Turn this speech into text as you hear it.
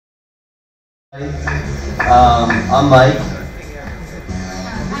I'm Mike.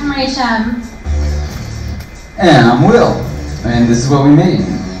 I'm Rachel. And I'm Will. And this is what we made.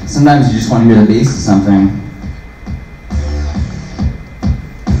 Sometimes you just want to hear the bass of something.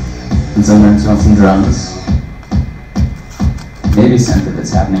 And sometimes you want some drums. Maybe something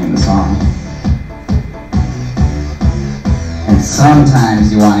that's happening in the song. And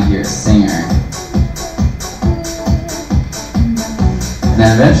sometimes you want to hear a singer. And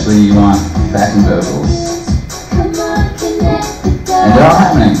then eventually you want backing vocals. And they're all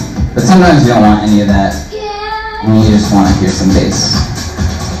happening. But sometimes you don't want any of that. And you just want to hear some bass.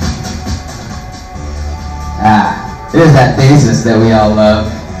 There's that bassist that we all love.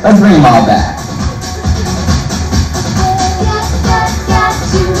 Let's bring them all back.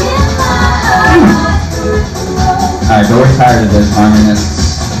 Alright, but we're tired of those harmonists.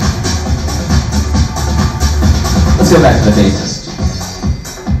 Let's go back to the bassist.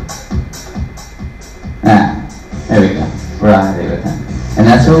 There we go. We're on a day with him. And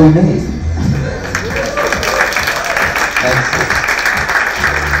that's what we made.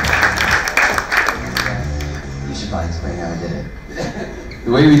 You should probably explain how I did it.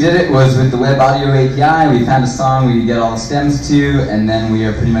 The way we did it was with the web audio API. We found a song we could get all the stems to, and then we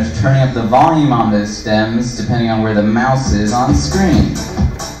are pretty much turning up the volume on those stems depending on where the mouse is on screen.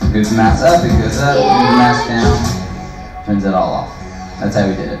 Move the mouse up, it goes up. Move the mouse down, turns it all off. That's how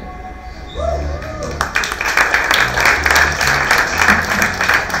we did it.